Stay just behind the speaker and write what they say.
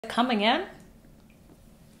Coming in?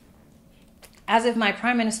 As if my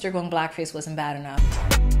prime minister going blackface wasn't bad enough.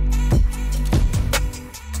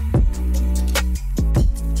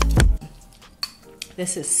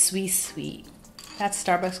 This is sweet. That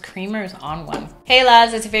Starbucks creamer is on one. Hey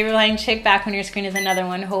lads, it's your favorite lighting chick back on your screen with another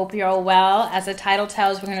one. Hope you're all well. As the title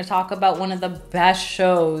tells, we're gonna talk about one of the best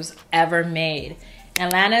shows ever made.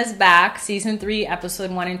 Atlanta's back. Season 3, episode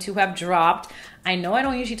 1 and 2 have dropped. I know I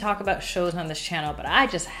don't usually talk about shows on this channel, but I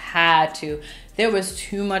just had to. There was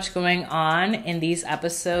too much going on in these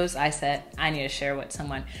episodes. I said, I need to share with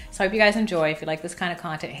someone. So I hope you guys enjoy. If you like this kind of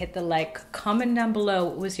content, hit the like, comment down below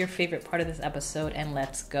what was your favorite part of this episode, and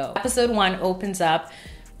let's go. Episode 1 opens up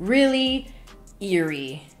really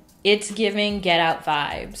eerie. It's giving Get Out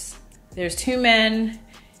vibes. There's two men,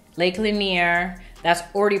 Lake Lanier. That's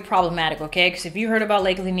already problematic, okay? Because if you heard about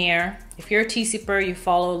Lake Lanier, if you're a tea sipper, you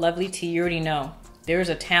follow Lovely Tea, you already know. There's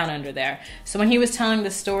a town under there. So when he was telling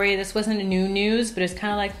the story, this wasn't new news, but it's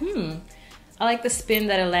kind of like, I like the spin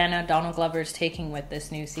that Atlanta, Donald Glover is taking with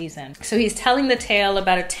this new season. So he's telling the tale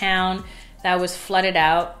about a town that was flooded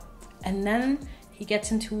out, and then he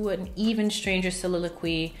gets into an even stranger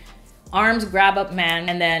soliloquy, arms grab up man,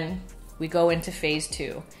 and then we go into phase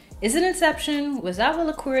 2. Is it Inception? Was that what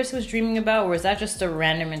Aquarius was dreaming about, or was that just a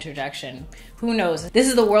random interjection? Who knows? This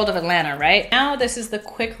is the world of Atlanta, right? Now this is the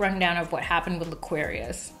quick rundown of what happened with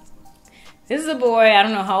Aquarius. This is a boy, I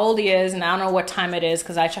don't know how old he is, and I don't know what time it is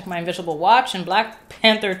because I checked my invisible watch and Black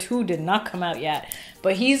Panther 2 did not come out yet.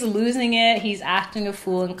 But he's losing it. He's acting a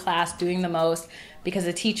fool in class, doing the most, because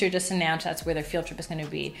the teacher just announced that's where their field trip is going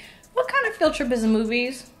to be. What kind of field trip is in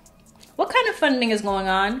movies? What kind of funding is going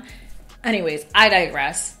on? Anyways, I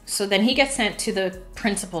digress. So then he gets sent to the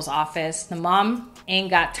principal's office. The mom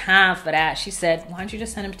ain't got time for that. She said, why don't you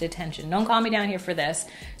just send him to detention? Don't call me down here for this.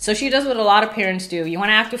 So she does what a lot of parents do. You want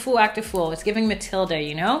to act a fool, act a fool. It's giving Matilda,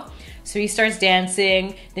 you know? So he starts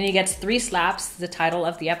dancing. Then he gets 3 slaps, the title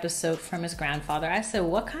of the episode, from his grandfather. I said,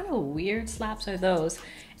 what kind of weird slaps are those?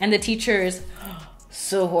 And the teacher is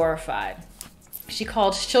so horrified. She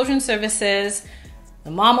called children's services. The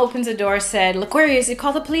mom opens the door, said, Aquarius, you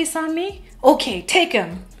call the police on me? Okay, take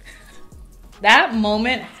him. That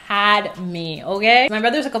moment had me, okay? My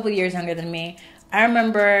brother's a couple of years younger than me. I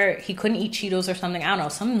remember he couldn't eat Cheetos or something. I don't know,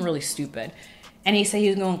 something really stupid. And he said he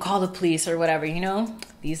was going to call the police or whatever, you know?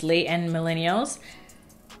 These late-end millennials.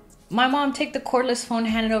 My mom take the cordless phone,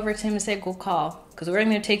 hand it over to him and say, go call. Because where I'm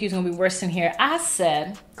going to take you is going to be worse than here. I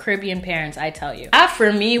said, Caribbean parents, I tell you. That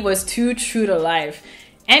for me was too true to life.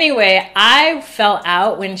 Anyway, I fell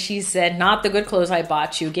out when she said, not the good clothes I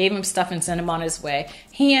bought you, gave him stuff and sent him on his way.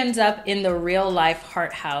 He ends up in the real life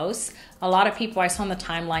Hart house. A lot of people I saw on the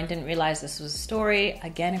timeline didn't realize this was a story.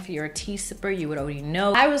 Again, if you're a tea sipper, you would already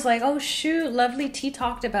know. I was like, oh shoot, Lovely Tea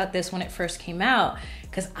talked about this when it first came out,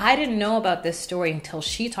 because I didn't know about this story until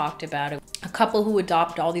she talked about it. A couple who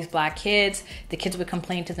adopted all these black kids, the kids would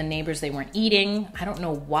complain to the neighbors they weren't eating. I don't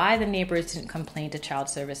know why the neighbors didn't complain to child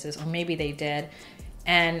services, or maybe they did.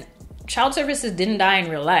 And child services didn't die in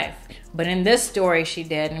real life, but in this story she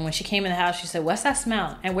did. And when she came in the house, she said, what's that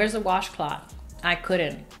smell? And where's the washcloth? I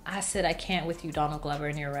couldn't. I said, I can't with you, Donald Glover,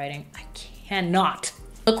 in your writing. I cannot.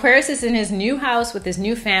 Aquarius is in his new house with his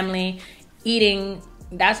new family, eating.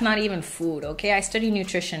 That's not even food, okay? I study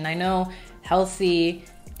nutrition. I know healthy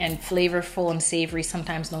and flavorful and savory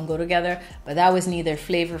sometimes don't go together, but that was neither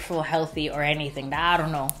flavorful, healthy, or anything. I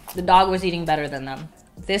don't know. The dog was eating better than them.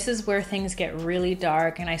 This is where things get really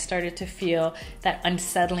dark, and I started to feel that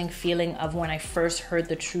unsettling feeling of when I first heard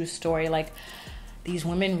the true story. Like, these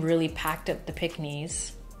women really packed up the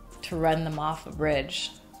picnics to run them off a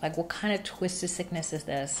bridge. Like, what kind of twisted sickness is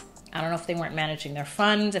this? I don't know if they weren't managing their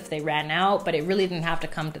funds, if they ran out, but it really didn't have to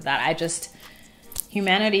come to that.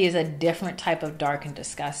 Humanity is a different type of dark and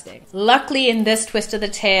disgusting. Luckily, in this twist of the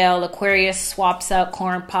tale, Aquarius swaps out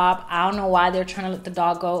Corn Pop. I don't know why they're trying to let the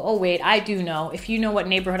dog go. Oh wait, I do know. If you know what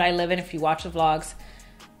neighborhood I live in, if you watch the vlogs,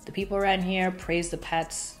 the people around here praise the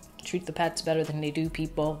pets, treat the pets better than they do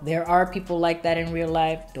people. There are people like that in real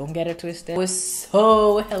life. Don't get it twisted. It was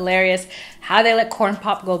so hilarious how they let Corn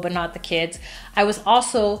Pop go, but not the kids. I was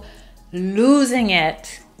also losing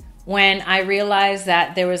it when I realized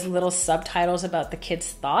that there was little subtitles about the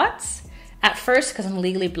kids' thoughts. At first, because I'm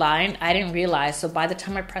legally blind, I didn't realize. So by the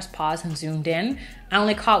time I pressed pause and zoomed in, I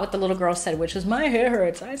only caught what the little girl said, which was, my hair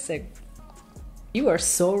hurts. I said, you are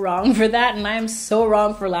so wrong for that, and I am so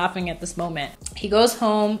wrong for laughing at this moment. He goes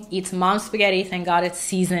home, eats mom's spaghetti, thank God it's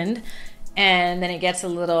seasoned, and then it gets a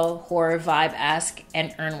little horror vibe-esque,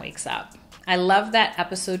 and Ern wakes up. I love that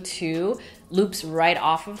episode 2 loops right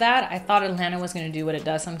off of that. I thought Atlanta was going to do what it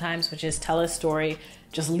does sometimes, which is tell a story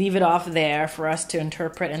just leave it off there for us to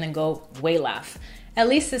interpret and then go way left. At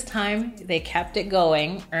least this time, they kept it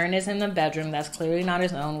going. Ern is in the bedroom that's clearly not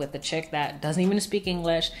his own with the chick that doesn't even speak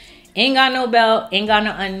English. Ain't got no belt, ain't got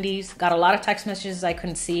no undies. Got a lot of text messages I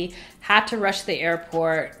couldn't see. Had to rush to the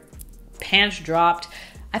airport. Pants dropped.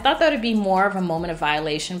 I thought that would be more of a moment of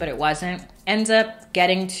violation, but it wasn't. Ends up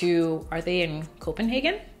getting to, are they in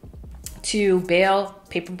Copenhagen? To bail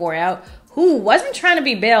Paperboy out, who wasn't trying to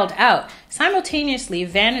be bailed out. Simultaneously,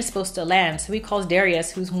 Van is supposed to land, so he calls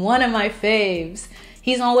Darius, who's one of my faves.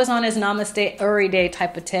 He's always on his Namaste Uri Day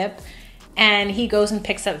type of tip. And he goes and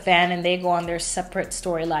picks up Van, and they go on their separate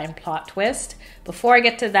storyline plot twist. Before I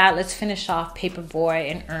get to that, let's finish off Paperboy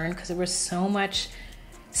and Ern, because there was so much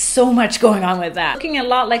going on with that. Looking a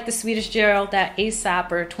lot like the Swedish Gerald that ASAP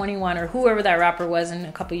or 21 or whoever that rapper was in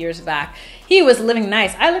a couple years back. He was living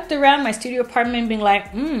nice. I looked around my studio apartment being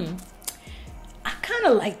like, I kind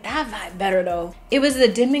of like that vibe better though. It was the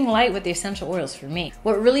dimming light with the essential oils for me.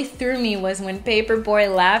 What really threw me was when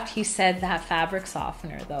Paperboy left, he said that fabric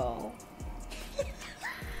softener though.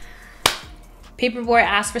 Paperboy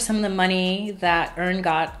asked for some of the money that Ern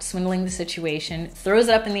got swindling the situation, throws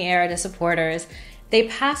it up in the air at his supporters. They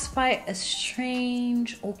pass by a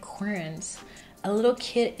strange occurrence. A little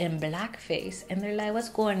kid in blackface, and they're like, what's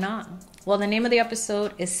going on? Well, the name of the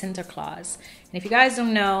episode is Sinterklaas. And if you guys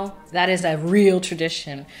don't know, that is a real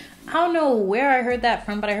tradition. I don't know where I heard that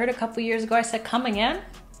from, but I heard a couple years ago, I said, come again?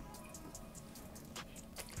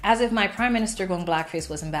 As if my prime minister going blackface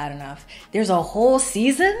wasn't bad enough. There's a whole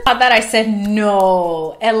season? I bet I said,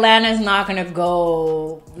 no, Atlanta's not gonna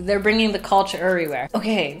go. They're bringing the culture everywhere.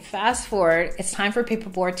 Okay, fast forward. It's time for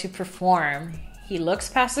Paperboy to perform. He looks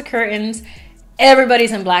past the curtains.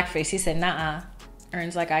 Everybody's in blackface. He said, nah.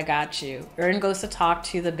 Ern's like, I got you. Ern goes to talk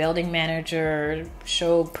to the building manager,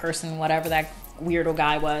 show person, whatever that weirdo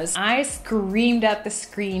guy was. I screamed at the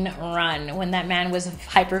screen, run, when that man was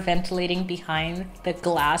hyperventilating behind the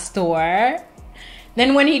glass door.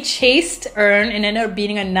 Then when he chased Ern and ended up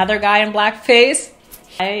beating another guy in blackface,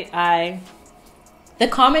 the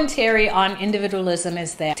commentary on individualism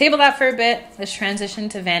is there. Table that for a bit. Let's transition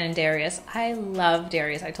to Van and Darius. I love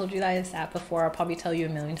Darius. I told you guys that before. I'll probably tell you a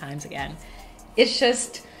million times again. It's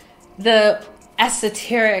just the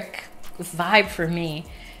esoteric vibe for me.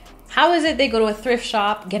 How is it they go to a thrift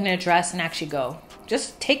shop, get a dress, and actually go?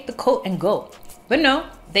 Just take the coat and go. But no,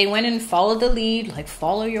 they went and followed the lead, like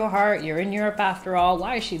follow your heart. You're in Europe after all.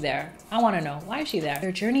 Why is she there? I want to know. Why is she there?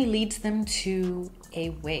 Their journey leads them to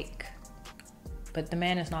a wake. But the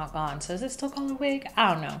man is not gone. So is it still called a wake?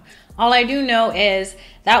 I don't know. All I do know is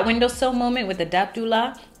that windowsill moment with the death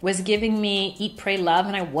doula was giving me eat, pray, love,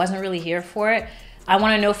 and I wasn't really here for it. I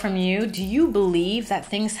want to know from you, do you believe that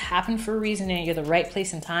things happen for a reason and you're the right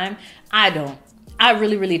place and time? I don't. I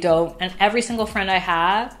really, really don't. And every single friend I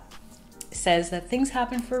have says that things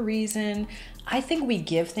happen for a reason. I think we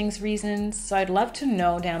give things reasons. So I'd love to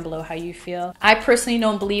know down below how you feel. I personally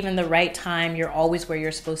don't believe in the right time, you're always where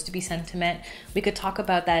you're supposed to be sentiment. We could talk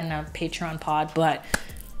about that in a Patreon pod, but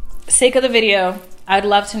sake of the video, I'd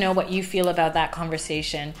love to know what you feel about that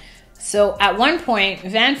conversation. So at one point,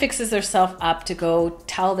 Van fixes herself up to go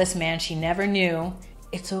tell this man she never knew,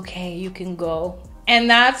 it's okay, you can go. And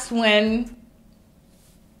that's when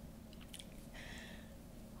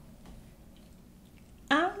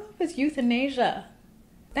I don't know if it's euthanasia.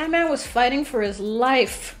 That man was fighting for his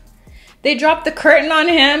life. They dropped the curtain on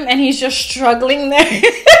him and he's just struggling there.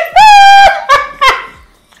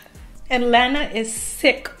 And Lana is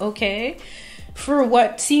sick, okay? For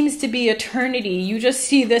what seems to be eternity, you just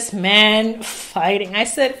see this man fighting. I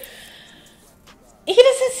said, he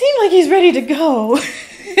doesn't seem like he's ready to go.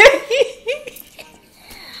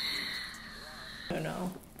 I don't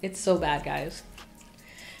know. It's so bad, guys.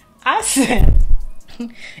 I said,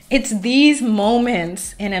 it's these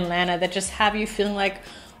moments in Atlanta that just have you feeling like,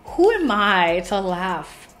 who am I to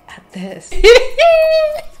laugh at this?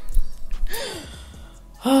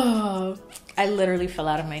 Oh, I literally fell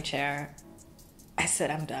out of my chair. I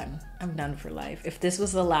said, I'm done. I'm done for life. If this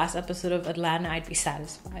was the last episode of Atlanta, I'd be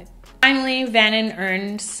satisfied. Finally, Van and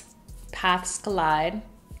Ern's paths collide.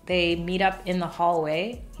 They meet up in the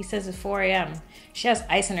hallway. He says it's 4 a.m. She has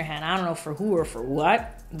ice in her hand. I don't know for who or for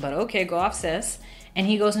what, but okay, go off, sis. And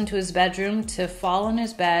he goes into his bedroom to fall on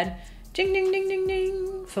his bed. Ding, ding, ding, ding,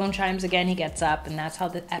 ding. Phone chimes again. He gets up, and that's how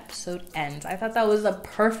the episode ends. I thought that was a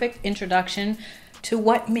perfect introduction to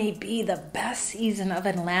what may be the best season of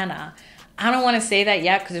Atlanta. I don't want to say that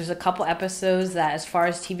yet because there's a couple episodes that, as far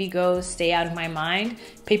as TV goes, stay out of my mind.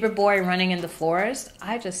 Paperboy running in the forest.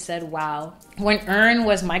 I just said, wow. When Ern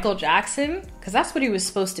was Michael Jackson, because that's what he was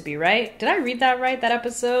supposed to be, right? Did I read that right, that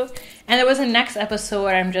episode? And there was a next episode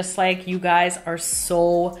where I'm just like, you guys are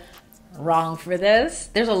so wrong for this.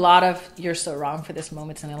 There's a lot of you're so wrong for this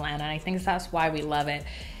moments in Atlanta. And I think that's why we love it.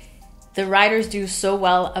 The writers do so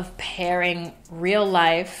well of pairing real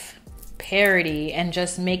life parody and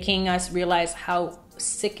just making us realize how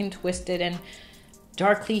sick and twisted and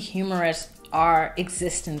darkly humorous our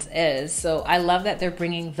existence is. So I love that they're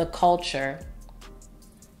bringing the culture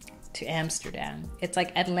to Amsterdam. It's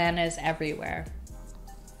like Atlanta is everywhere.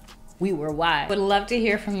 We were why. Would love to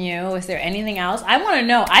hear from you. Is there anything else? I want to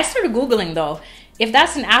know. I started Googling though, if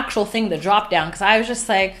that's an actual thing, the drop down, because I was just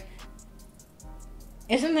like,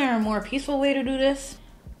 isn't there a more peaceful way to do this?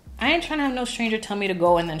 I ain't trying to have no stranger tell me to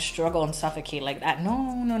go and then struggle and suffocate like that.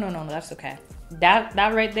 No, that's okay. That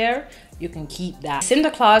right there, you can keep that.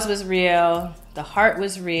 Santa Claus was real. The heart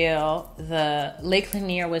was real. The Lake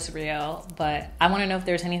Lanier was real. But I want to know if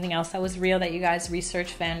there's anything else that was real that you guys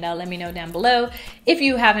researched, found out. Let me know down below. If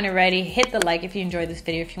you haven't already, hit the like if you enjoyed this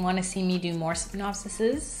video. If you want to see me do more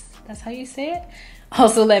synopsises, that's how you say it.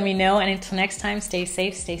 Also, let me know. And until next time, stay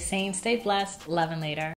safe, stay sane, stay blessed. Love and later.